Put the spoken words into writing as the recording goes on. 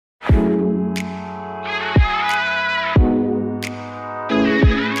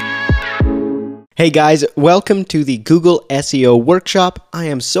Hey guys, welcome to the Google SEO workshop. I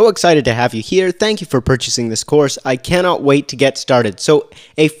am so excited to have you here. Thank you for purchasing this course. I cannot wait to get started. So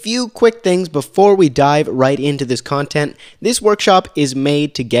a few quick things before we dive right into this content. This workshop is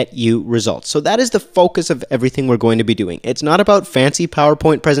made to get you results. So that is the focus of everything we're going to be doing. It's not about fancy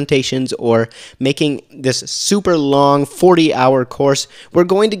PowerPoint presentations or making this super long 40-hour course. We're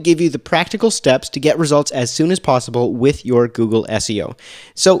going to give you the practical steps to get results as soon as possible with your Google SEO.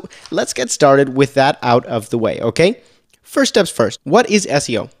 So let's get started with that out of the way, okay? First steps first. What is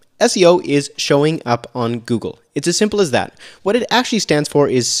SEO? SEO is showing up on Google. It's as simple as that. What it actually stands for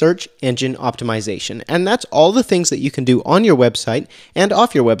is search engine optimization, and that's all the things that you can do on your website and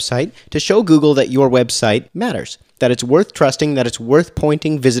off your website to show Google that your website matters, that it's worth trusting, that it's worth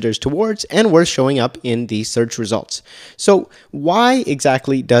pointing visitors towards, and worth showing up in the search results. So why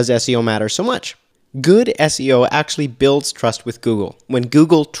exactly does SEO matter so much? Good SEO actually builds trust with Google. When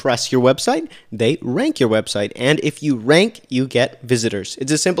Google trusts your website, they rank your website. And if you rank, you get visitors.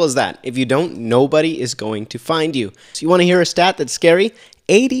 It's as simple as that. If you don't, nobody is going to find you. So you want to hear a stat that's scary?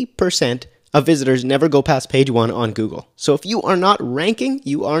 80% of visitors never go past page 1 on Google. So if you are not ranking,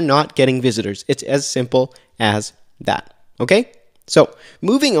 you are not getting visitors. It's as simple as that. Okay? So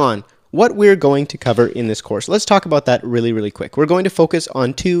moving on. What we're going to cover in this course. Let's talk about that really quick. We're going to focus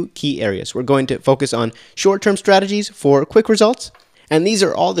on two key areas. We're going to focus on short-term strategies for quick results, and these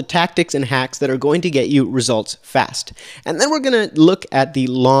are all the tactics and hacks that are going to get you results fast. And then we're going to look at the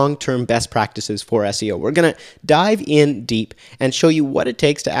long-term best practices for SEO. We're going to dive in deep and show you what it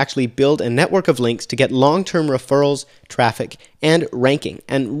takes to actually build a network of links to get long-term referrals, traffic, and ranking.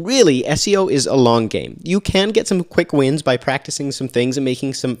 And really, SEO is a long game. You can get some quick wins by practicing some things and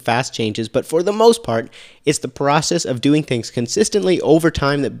making some fast changes, but for the most part, it's the process of doing things consistently over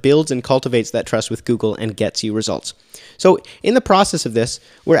time that builds and cultivates that trust with Google and gets you results. So in the process of this,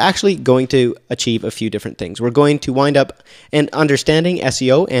 we're actually going to achieve a few different things. We're going to wind up and understanding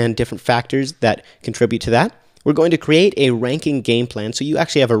SEO and different factors that contribute to that. We're going to create a ranking game plan so you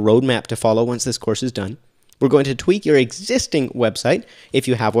actually have a roadmap to follow once this course is done. We're going to tweak your existing website if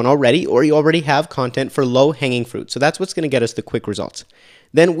you have one already or you already have content for low-hanging fruit. So that's what's going to get us the quick results.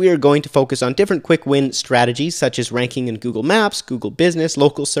 Then we are going to focus on different quick win strategies such as ranking in Google Maps, Google Business,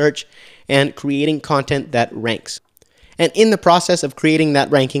 local search, and creating content that ranks. And in the process of creating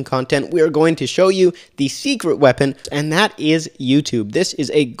that ranking content, we are going to show you the secret weapon, and that is YouTube. This is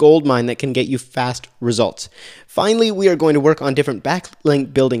a gold mine that can get you fast results. Finally, we are going to work on different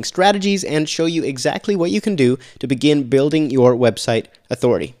backlink building strategies and show you exactly what you can do to begin building your website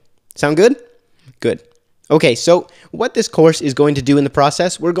authority. Sound good? Good. Okay, so what this course is going to do in the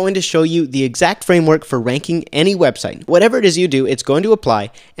process, we're going to show you the exact framework for ranking any website. Whatever it is you do, it's going to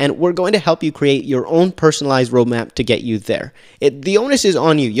apply, and we're going to help you create your own personalized roadmap to get you there. The onus is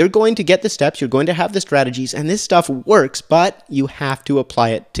on you. You're going to get the steps, you're going to have the strategies, and this stuff works, but you have to apply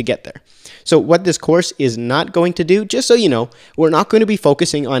it to get there. So what this course is not going to do, just so you know, we're not going to be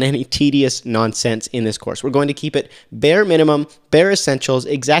focusing on any tedious nonsense in this course. We're going to keep it bare minimum, bare essentials,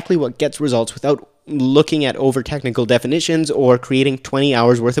 exactly what gets results without looking at over technical definitions or creating 20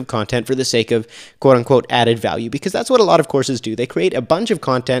 hours worth of content for the sake of quote unquote added value, because that's what a lot of courses do. They create a bunch of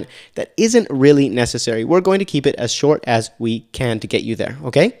content that isn't really necessary. We're going to keep it as short as we can to get you there,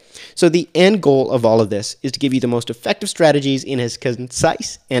 okay? So the end goal of all of this is to give you the most effective strategies in as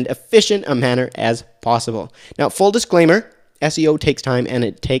concise and efficient a manner as possible. Now, full disclaimer, SEO takes time and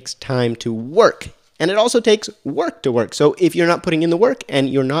it takes time to work. And it also takes work to work. So if you're not putting in the work and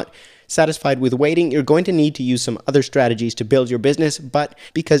you're not satisfied with waiting, you're going to need to use some other strategies to build your business, but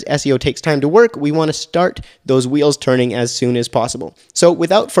because SEO takes time to work, we want to start those wheels turning as soon as possible. So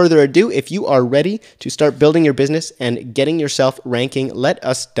without further ado, if you are ready to start building your business and getting yourself ranking, let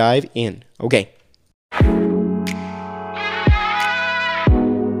us dive in. Okay.